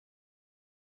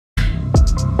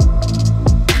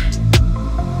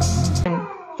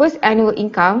first annual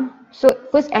income. So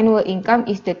first annual income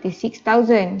is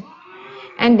 36,000.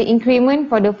 And the increment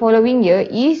for the following year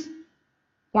is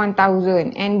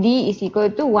 1,000. And D is equal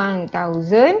to 1,000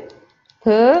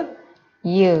 per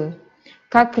year.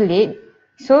 Calculate.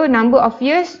 So number of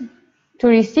years to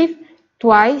receive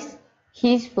twice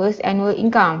his first annual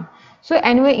income. So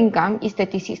annual income is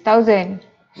 36,000.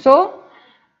 So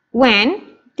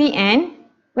when TN,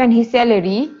 when his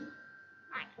salary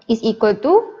is equal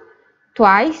to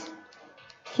twice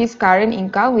his current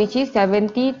income, which is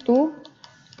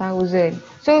 72,000.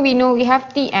 So we know we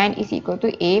have TN is equal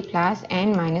to A plus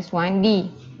N minus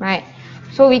 1D, right?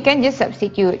 So we can just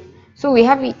substitute. So we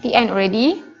have TN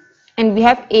already, and we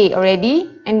have A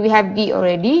already, and we have D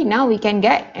already. Now we can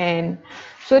get N.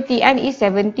 So TN is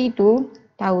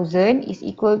 72,000 is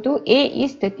equal to A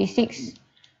is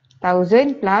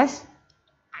 36,000 plus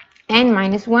N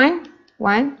minus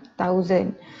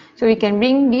 1,000. So we can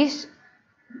bring this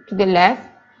to the left.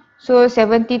 So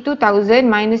 72,000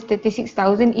 minus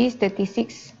 36,000 is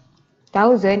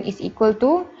 36,000 is equal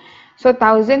to, so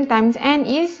 1,000 times N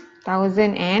is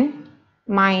 1,000 N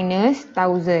minus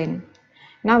 1,000.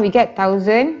 Now we get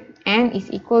 1,000 N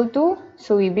is equal to,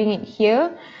 so we bring it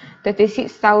here,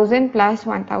 36,000 plus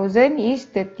 1,000 is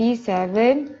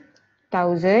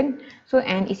 37,000. So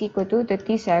N is equal to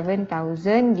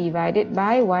 37,000 divided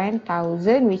by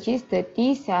 1,000, which is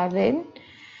 37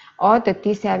 or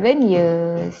 37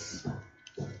 years.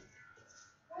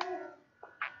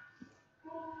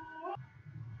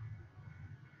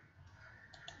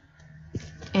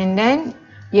 And then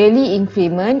yearly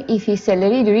increment if his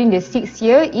salary during the 6th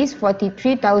year is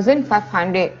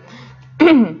 43,500.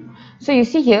 So you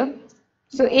see here,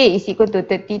 so A is equal to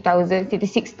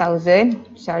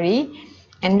 36,000, sorry,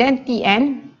 and then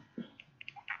TN,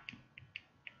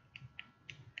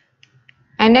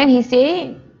 and then he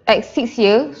say like 6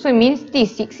 years, so it means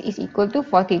T6 is equal to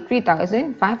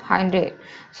 43,500.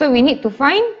 So we need to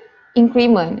find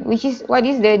increment, which is, what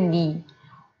is the D?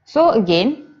 So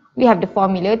again, we have the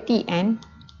formula TN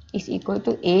is equal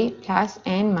to A plus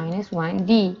N minus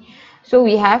 1D. So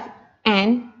we have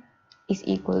N is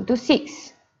equal to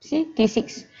 6. See,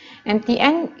 T6. And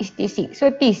Tn is T6.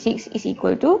 So T6 is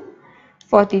equal to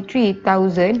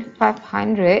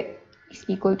 43,500 is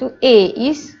equal to A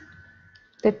is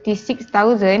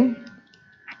 36,000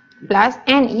 plus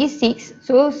N is 6.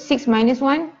 So 6 minus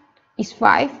 1 is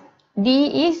 5.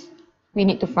 D is, we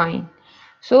need to find.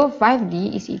 So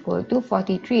 5D is equal to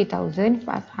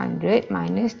 43,500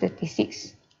 minus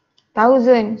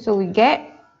 36,000. So we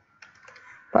get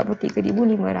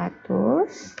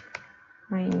 43,500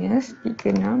 minus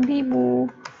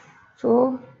 36,000.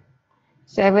 So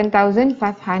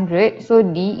 7,500. So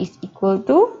D is equal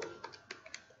to,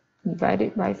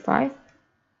 divided by 5,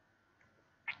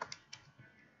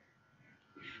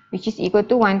 which is equal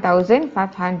to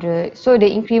 1,500. So the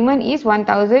increment is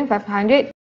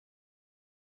 1,500.